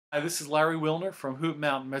Hi, this is Larry Wilner from Hoop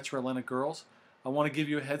Mountain Metro Atlantic Girls. I want to give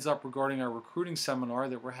you a heads up regarding our recruiting seminar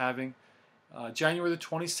that we're having January the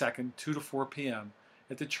 22nd, 2 to 4 p.m.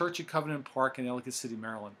 at the Church at Covenant Park in Ellicott City,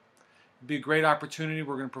 Maryland. It'll be a great opportunity.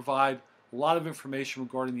 We're going to provide a lot of information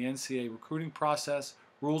regarding the NCAA recruiting process,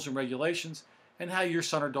 rules and regulations, and how your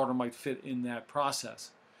son or daughter might fit in that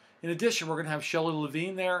process. In addition, we're going to have Shelley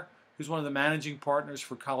Levine there, who's one of the managing partners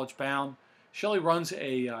for College Bound. Shelley runs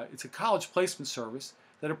it's a college placement service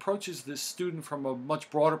that approaches this student from a much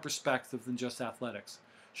broader perspective than just athletics.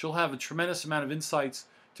 She'll have a tremendous amount of insights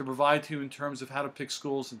to provide to you in terms of how to pick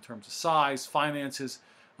schools, in terms of size, finances,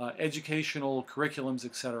 educational curriculums,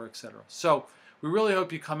 etc., etc. So we really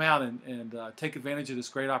hope you come out and take advantage of this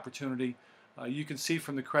great opportunity. You can see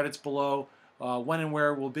from the credits below when and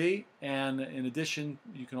where it will be, and in addition,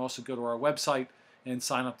 you can also go to our website and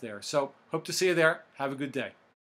sign up there. So hope to see you there. Have a good day.